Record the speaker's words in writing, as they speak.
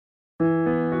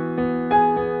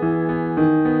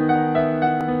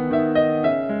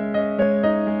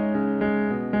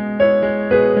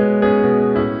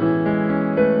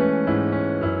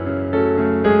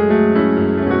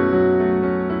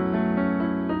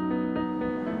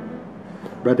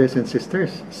Brothers and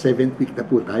sisters, 7th week na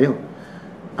po tayo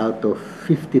out of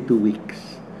 52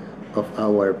 weeks of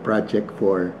our project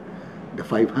for the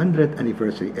 500th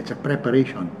anniversary. It's a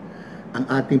preparation. Ang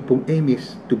ating pong aim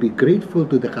is to be grateful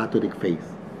to the Catholic faith,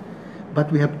 but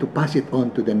we have to pass it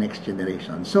on to the next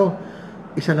generation. So,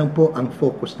 isa lang po ang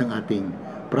focus ng ating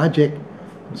project.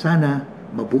 Sana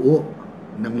mabuo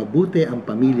ng mabuti ang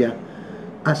pamilya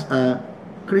as a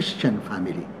Christian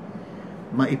family.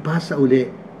 Maipasa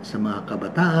uli sa mga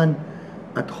kabataan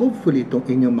at hopefully itong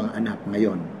inyong mga anak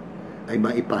ngayon ay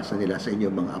maipasa nila sa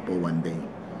inyong mga apo one day.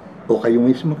 O kayo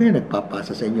mismo kayo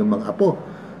nagpapasa sa inyong mga apo.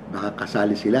 Baka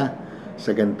kasali sila sa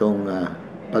gantong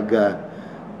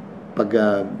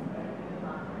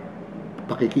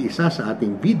pakikiisa sa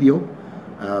ating video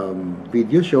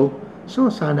show.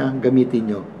 So sana gamitin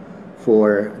nyo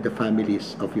for the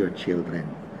families of your children.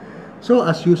 So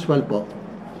as usual po,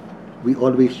 we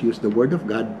always use the Word of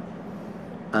God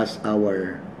as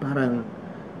our parang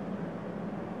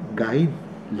guide,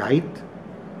 light.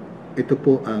 Ito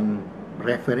po ang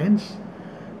reference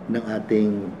ng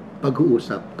ating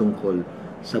pag-uusap tungkol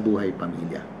sa buhay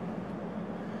pamilya.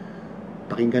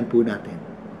 Pakinggan po natin.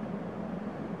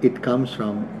 It comes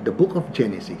from the book of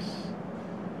Genesis,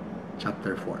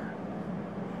 chapter 4.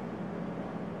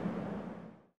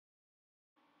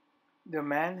 The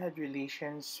man had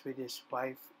relations with his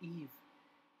wife Eve,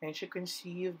 and she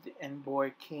conceived and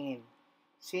bore Cain,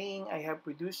 saying, I have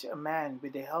produced a man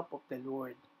with the help of the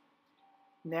Lord.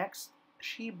 Next,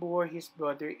 she bore his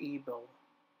brother Abel.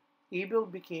 Abel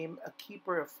became a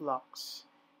keeper of flocks,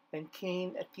 and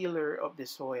Cain a tiller of the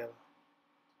soil.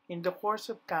 In the course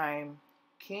of time,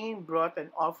 Cain brought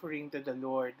an offering to the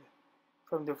Lord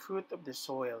from the fruit of the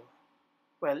soil,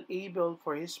 while Abel,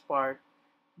 for his part,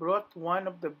 brought one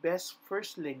of the best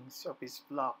firstlings of his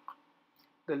flock.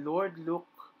 The Lord looked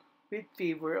with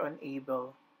favor on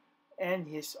Abel and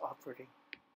his offering,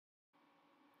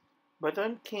 but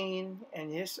on Cain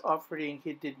and his offering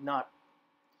he did not.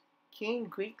 Cain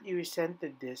greatly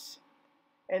resented this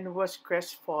and was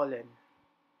crestfallen.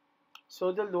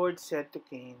 So the Lord said to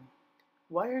Cain,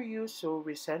 Why are you so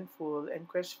resentful and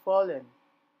crestfallen?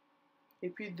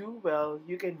 If you do well,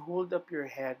 you can hold up your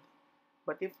head,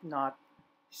 but if not,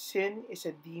 sin is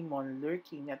a demon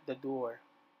lurking at the door.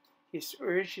 His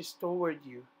urge is toward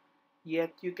you,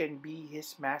 yet you can be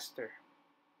his master.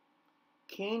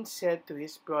 Cain said to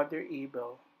his brother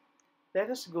Abel, Let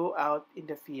us go out in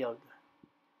the field.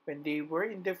 When they were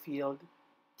in the field,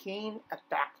 Cain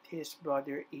attacked his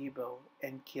brother Abel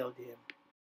and killed him.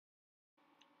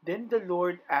 Then the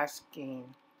Lord asked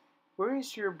Cain, Where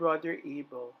is your brother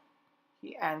Abel?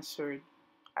 He answered,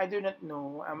 I do not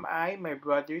know. Am I my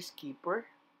brother's keeper?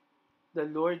 The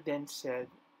Lord then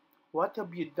said, What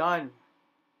have you done?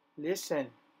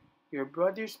 Listen, your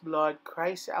brother's blood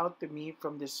cries out to me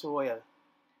from the soil.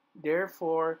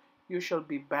 Therefore you shall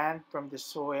be banned from the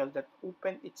soil that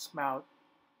opened its mouth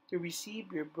to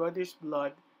receive your brother's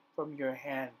blood from your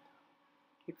hand.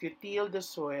 If you till the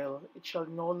soil, it shall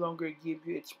no longer give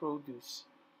you its produce.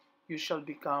 You shall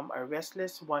become a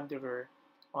restless wanderer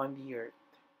on the earth.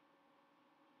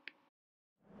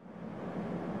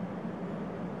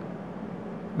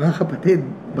 Mga kapatid,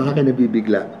 baka kayo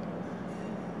nabibigla.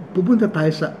 Pupunta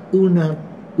tayo sa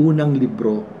unang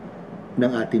libro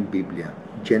ng ating Biblia,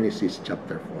 Genesis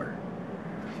chapter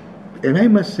 4. And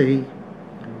I must say,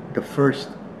 the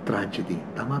first tragedy.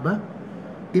 Tama ba?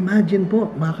 Imagine po,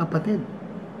 mga kapatid,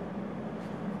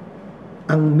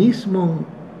 ang mismong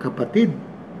kapatid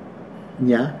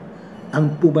niya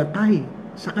ang pumatay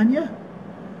sa kanya.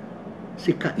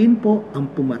 Si Cain po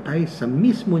ang pumatay sa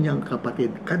mismo niyang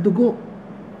kapatid, kadugo.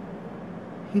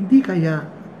 Hindi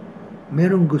kaya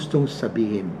merong gustong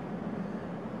sabihin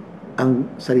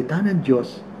ang salita ng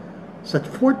Diyos sa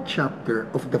 4th chapter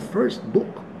of the first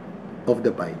book of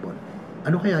the Bible?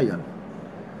 Ano kaya yon?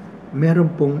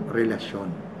 Meron pong relasyon.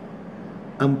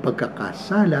 Ang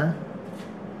pagkakasala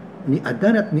ni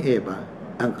Adan at ni Eva,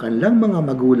 ang kanilang mga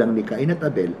magulang ni Cain at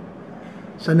Abel,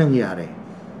 sa nangyari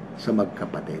sa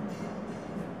magkapatid.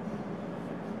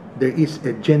 There is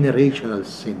a generational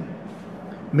sin.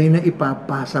 May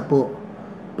naipapasa po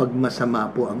pag masama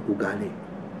po ang ugali.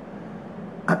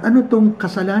 At ano tong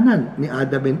kasalanan ni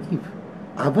Adam and Eve?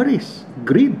 Avarice,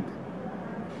 greed.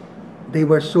 They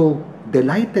were so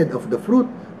delighted of the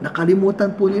fruit,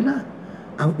 nakalimutan po nila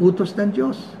ang utos ng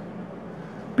Diyos.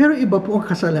 Pero iba po ang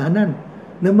kasalanan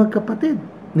ng magkapatid,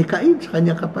 ni Cain sa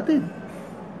kanyang kapatid.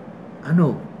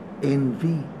 Ano?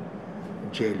 Envy,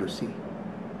 jealousy.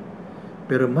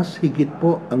 Pero mas higit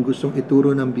po ang gustong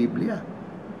ituro ng Biblia,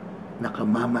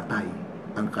 nakamamatay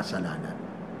ang kasalanan.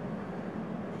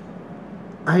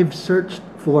 I've searched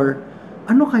for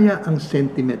Ano kaya ang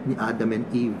sentiment ni Adam and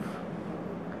Eve?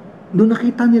 Noong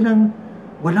nakita nilang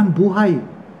walang buhay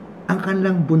ang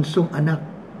kanilang bunsong anak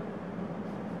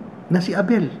na si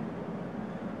Abel,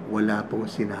 wala pong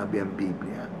sinabi ang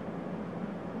Biblia.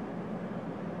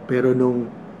 Pero nung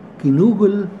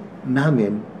kinugol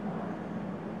namin,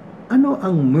 ano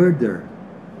ang murder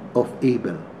of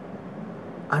Abel?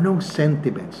 Anong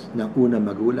sentiments ng unang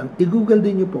magulang? I-google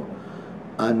din niyo po.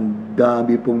 Ang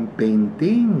dami pong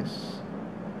paintings.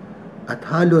 At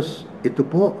halos ito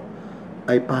po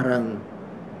ay parang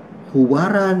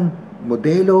huwaran,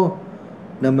 modelo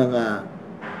ng mga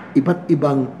iba't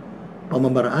ibang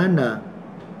pamamaraan na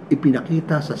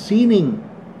ipinakita sa sining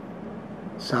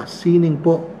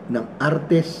po ng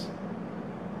artes,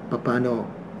 paano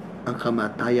ang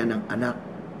kamatayan ng anak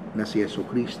na si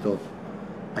Jesucristo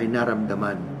ay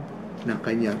naramdaman ng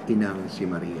kanyang inang si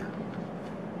Maria.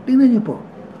 Tingnan niyo po,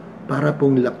 para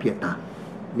pong lapyata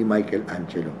ni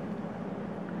Michelangelo.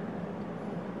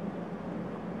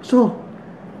 So,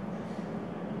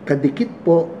 kadikit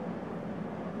po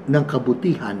ng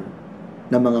kabutihan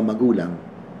ng mga magulang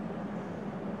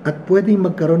at pwedeng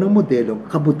magkaroon ng modelo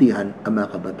kabutihan ang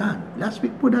mga kabataan. Last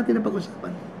week po natin na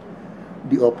pag-usapan.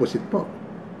 The opposite po.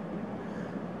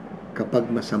 Kapag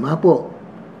masama po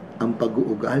ang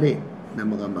pag-uugali ng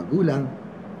mga magulang,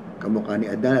 kamukha ni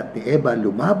Adan at ni Eva,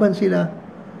 lumaban sila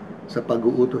sa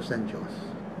pag-uutos ng Diyos.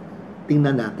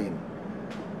 Tingnan natin,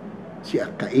 si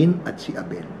Cain at si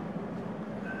Abel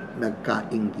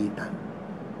nagkainggitan.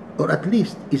 Or at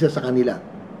least, isa sa kanila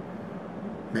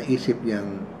naisip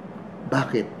niyang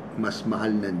bakit mas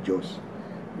mahal ng Diyos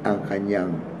ang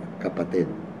kanyang kapatid.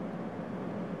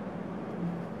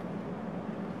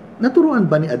 Naturuan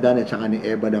ba ni Adan at saka ni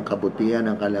Eva ng kabutihan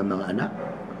ng kanilang mga anak?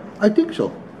 I think so.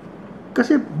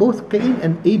 Kasi both Cain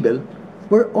and Abel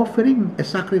were offering a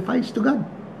sacrifice to God.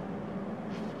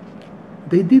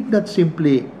 They did not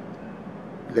simply,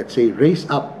 let's say, raise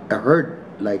up a herd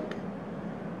like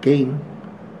Cain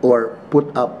or put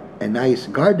up a nice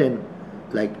garden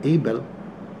like Abel.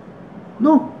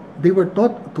 No, they were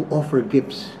taught to offer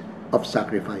gifts of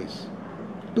sacrifice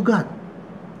to God.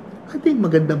 I think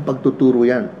magandang pagtuturo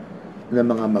yan ng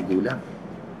mga magulang.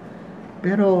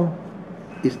 Pero,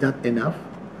 is that enough?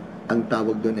 Ang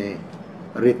tawag doon eh,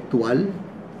 ritual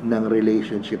ng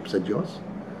relationship sa Diyos?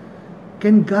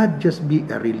 Can God just be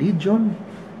a religion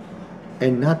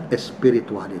and not a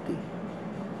spirituality?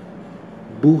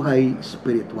 Buhay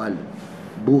spiritual,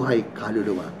 buhay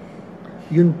kaluluwa.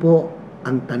 Yun po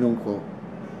ang tanong ko.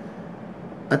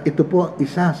 At ito po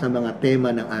isa sa mga tema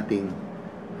ng ating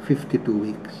 52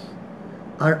 weeks.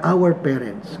 Are our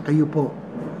parents, kayo po,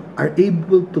 are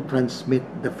able to transmit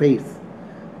the faith,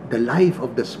 the life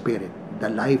of the Spirit, the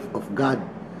life of God,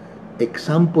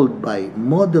 exampled by,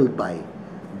 modeled by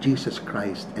Jesus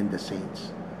Christ and the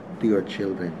saints to your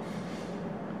children?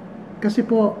 Kasi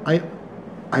po, I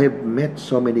have met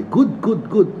so many good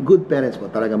parents po,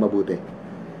 talaga mabuti.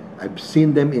 I've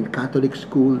seen them in Catholic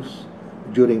schools,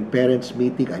 during parents'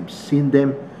 meeting. I've seen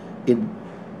them in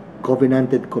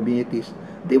covenanted communities.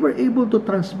 They were able to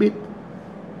transmit,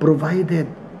 provided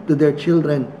to their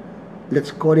children, let's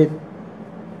call it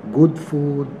good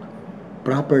food,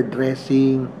 proper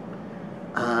dressing,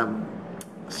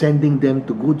 sending them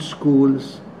to good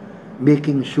schools,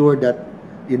 making sure that,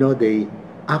 they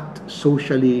act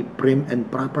socially prim and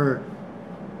proper.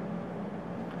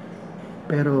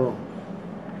 Pero,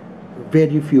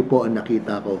 very few po ang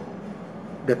nakita ko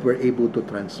that were able to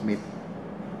transmit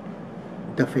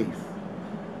the faith.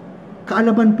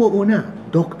 Kaalaman po una,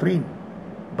 doctrine.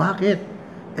 Bakit?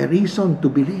 A reason to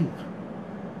believe.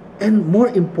 And more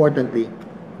importantly,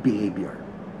 behavior.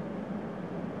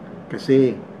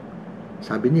 Kasi,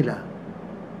 sabi nila,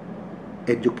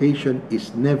 education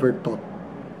is never taught.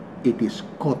 It is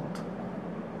caught.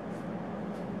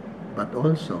 But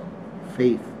also,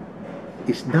 faith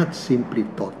is not simply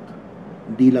taught.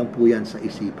 Hindi lang po yan sa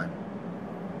isipan.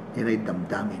 Yan ay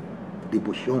damdamin,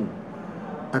 debosyon.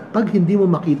 At pag hindi mo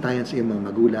makita yan sa iyong mga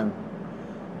magulang,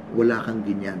 wala kang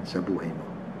ganyan sa buhay mo.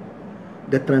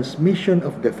 The transmission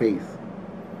of the faith.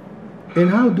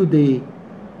 And how do they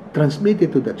transmit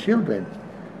it to the children?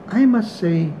 I must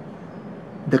say,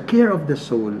 the care of the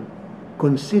soul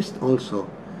consists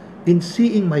also in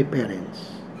seeing my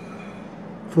parents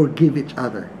forgive each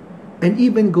other and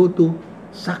even go to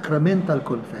sacramental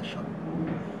confession.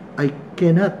 I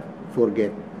cannot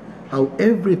forget how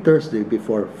every Thursday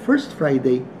before First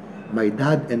Friday, my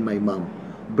dad and my mom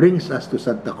brings us to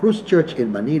Santa Cruz Church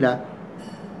in Manila,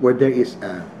 where there is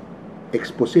a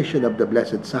exposition of the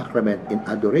Blessed Sacrament in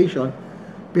adoration,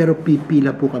 pero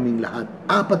pipila po kaming lahat.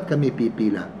 4 kami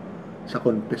pipila sa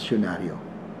konfesyonaryo.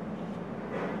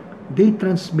 they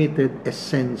transmitted a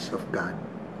sense of God.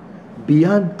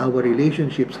 Beyond our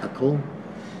relationships at home,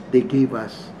 they gave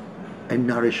us a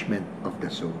nourishment of the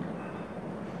soul.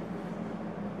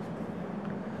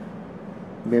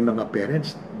 May mga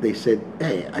parents, they said,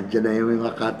 andyan na yung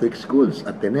mga Catholic schools,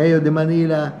 Ateneo de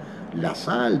Manila,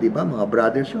 Lasal, di ba, mga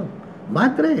brothers yun.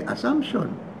 Madre,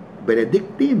 Assumption,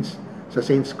 Benedictines, sa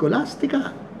Saint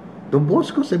Scholastica, Don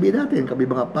Bosco, sabihin natin, kami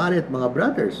mga pare at mga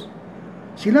brothers.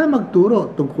 Sila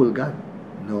magturo tungkol God.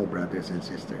 No, brothers and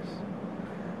sisters.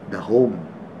 The home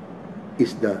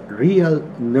is the real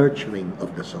nurturing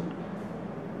of the soul.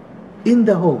 In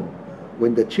the home,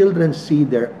 when the children see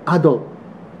their adult,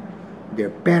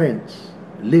 their parents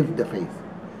live the faith,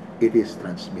 it is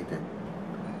transmitted.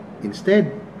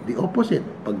 Instead, the opposite.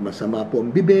 Pag masama po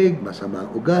ang bibig, masama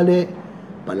ang ugali,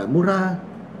 palamura,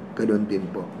 ganun din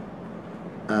po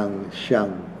ang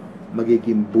siyang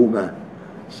magiging bunga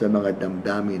sa mga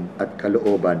damdamin at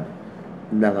kalooban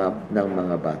ng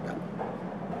mga bata.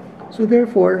 So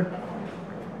therefore,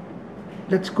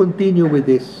 let's continue with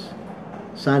this,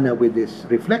 sana with this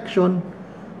reflection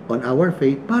on our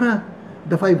faith para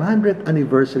the 500th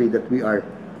anniversary that we are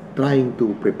trying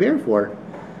to prepare for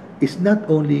is not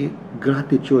only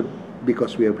gratitude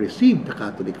because we have received the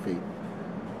Catholic faith,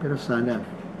 pero sana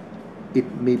it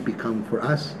may become for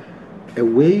us a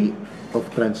way of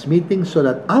transmitting so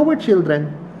that our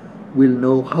children will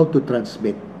know how to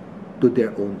transmit to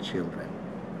their own children.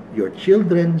 Your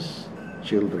children's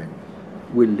children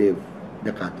will live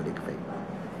the Catholic faith.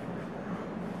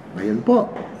 Ngayon po,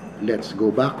 let's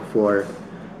go back for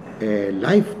a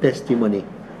life testimony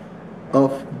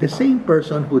of the same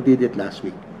person who did it last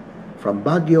week. From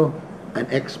Baguio, an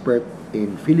expert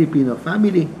in Filipino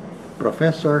family,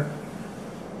 Professor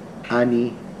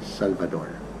Annie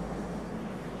Salvador.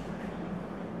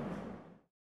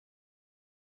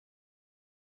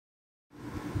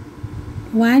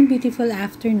 One beautiful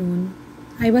afternoon,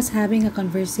 I was having a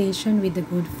conversation with a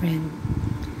good friend.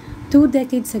 2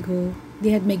 decades ago,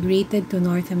 they had migrated to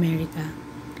North America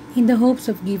in the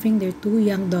hopes of giving their 2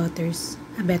 young daughters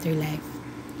a better life.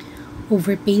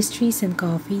 Over pastries and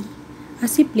coffee,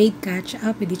 as we played catch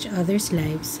up with each other's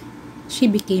lives, she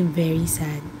became very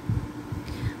sad.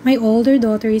 My older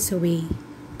daughter is away,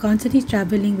 constantly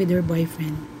traveling with her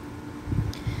boyfriend.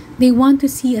 They want to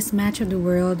see as much of the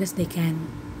world as they can.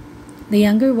 The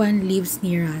younger one lives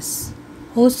near us,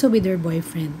 also with her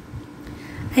boyfriend.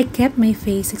 I kept my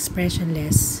face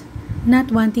expressionless,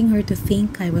 not wanting her to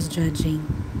think I was judging.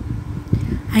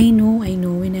 I know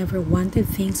we never wanted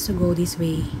things to go this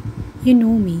way. You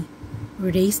know me,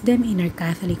 we raised them in our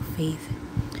Catholic faith.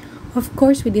 Of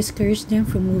course, we discouraged them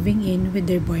from moving in with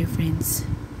their boyfriends.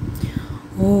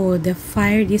 Oh, the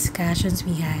fire discussions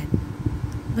we had.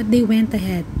 But they went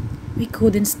ahead. We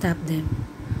couldn't stop them.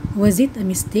 Was it a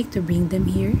mistake to bring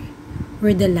them here,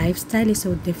 where the lifestyle is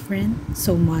so different,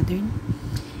 so modern?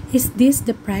 Is this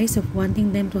the price of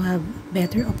wanting them to have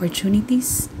better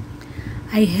opportunities?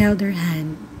 I held her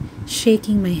hand,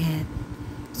 shaking my head.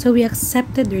 So we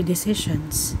accepted their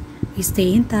decisions. We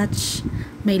stay in touch.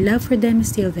 My love for them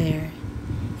is still there.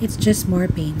 It's just more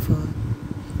painful.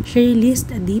 She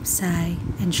released a deep sigh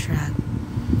and shrugged.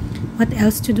 What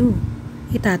else to do?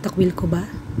 Itatakwil ko ba?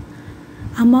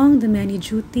 Among the many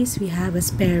duties we have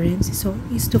as parents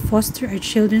is to foster our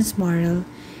children's moral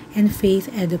and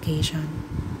faith education.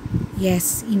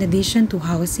 Yes, in addition to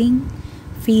housing,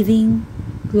 feeding,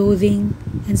 clothing,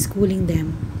 and schooling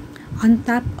them, on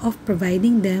top of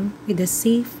providing them with a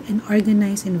safe and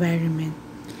organized environment,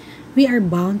 we are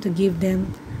bound to give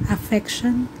them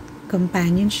affection,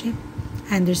 companionship,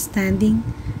 understanding,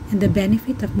 and the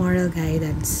benefit of moral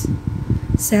guidance,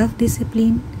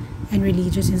 self-discipline, and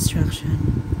religious instruction.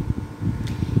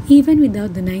 Even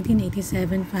without the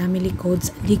 1987 Family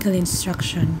Code's legal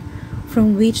instruction,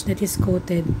 from which that is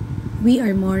quoted, we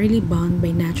are morally bound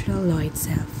by natural law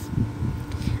itself.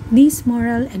 This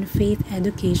moral and faith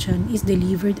education is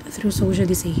delivered through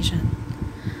socialization,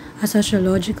 a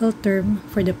sociological term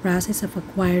for the process of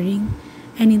acquiring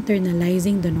and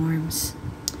internalizing the norms,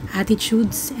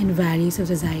 attitudes, and values of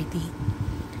society.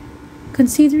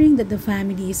 Considering that the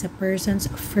family is a person's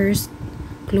first,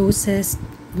 closest,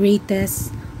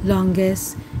 greatest,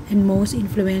 longest, and most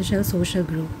influential social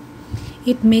group,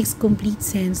 it makes complete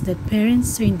sense that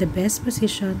parents are in the best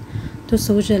position to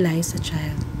socialize a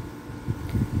child.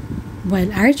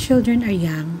 While our children are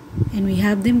young and we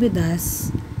have them with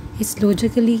us, it's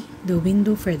logically the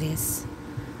window for this.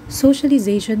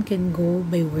 Socialization can go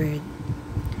by word.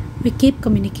 We keep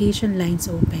communication lines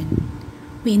open.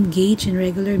 We engage in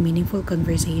regular meaningful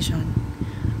conversation.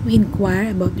 We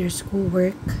inquire about their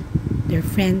schoolwork, their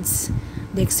friends,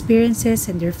 the experiences,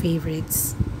 and their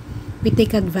favorites. We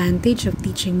take advantage of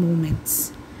teaching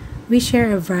moments. We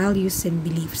share our values and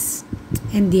beliefs.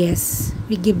 And yes,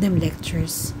 we give them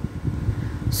lectures.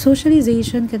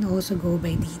 Socialization can also go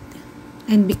by deed.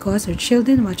 And because our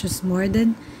children watch us more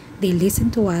than they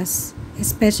listen to us,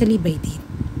 especially by deed.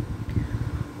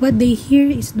 What they hear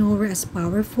is nowhere as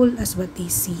powerful as what they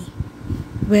see,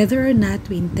 whether or not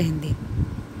we intend it.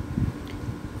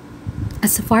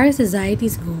 As far as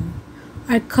societies go,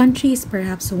 our country is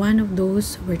perhaps one of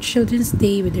those where children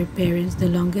stay with their parents the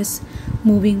longest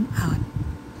moving out.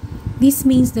 This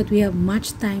means that we have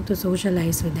much time to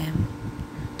socialize with them,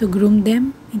 to groom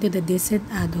them into the decent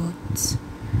adults,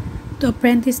 to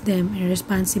apprentice them in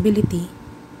responsibility,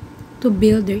 to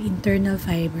build their internal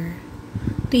fiber,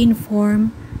 to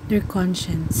inform their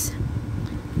conscience,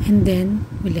 and then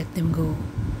we let them go.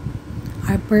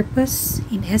 Our purpose,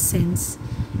 in essence,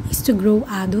 is to grow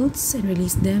adults and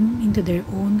release them into their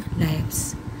own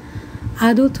lives.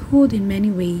 Adulthood, in many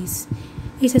ways,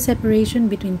 is a separation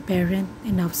between parent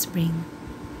and offspring.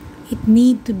 It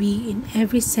needs to be in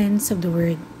every sense of the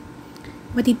word,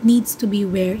 but it needs to be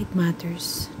where it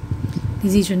matters.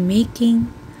 Decision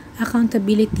making,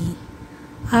 accountability,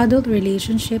 adult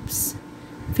relationships,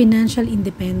 financial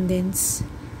independence,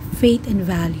 faith and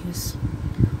values,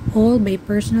 all by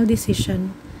personal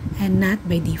decision and not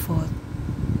by default.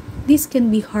 This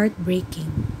can be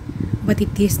heartbreaking, but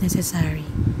it is necessary.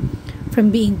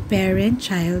 From being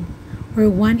parent-child, where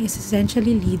one is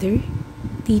essentially leader,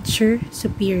 teacher,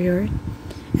 superior,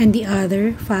 and the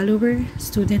other follower,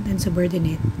 student, and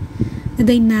subordinate, the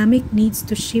dynamic needs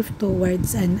to shift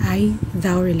towards an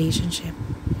I-thou relationship.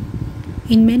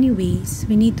 In many ways,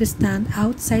 we need to stand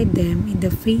outside them in the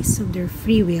face of their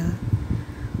free will,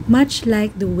 much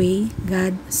like the way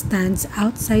God stands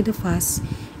outside of us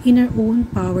in our own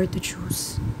power to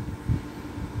choose.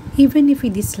 Even if we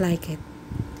dislike it,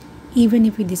 even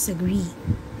if we disagree,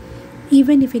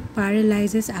 even if it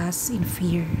paralyzes us in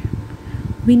fear,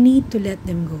 we need to let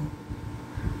them go,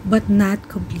 but not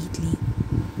completely.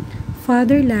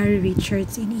 Father Larry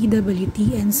Richards in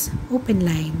EWTN's Open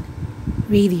Line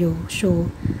radio show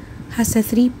has a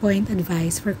 3-point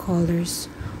advice for callers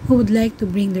who would like to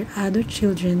bring their adult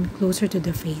children closer to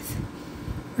the faith,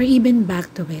 or even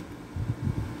back to it.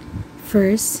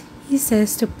 First, he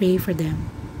says to pray for them.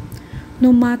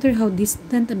 No matter how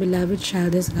distant a beloved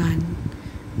child has gone,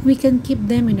 we can keep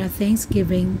them in our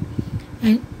thanksgiving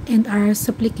and our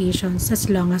supplications as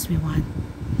long as we want.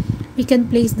 We can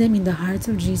place them in the hearts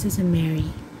of Jesus and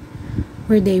Mary,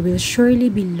 where they will surely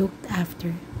be looked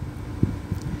after.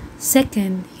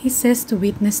 Second, he says to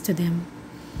witness to them,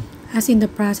 as in the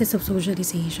process of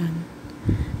socialization.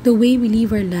 The way we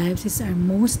live our lives is our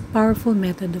most powerful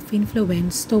method of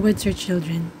influence towards our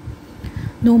children,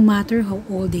 no matter how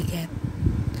old they get.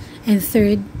 And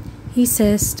third, he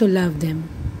says to love them,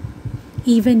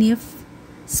 even if,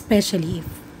 especially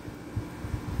if.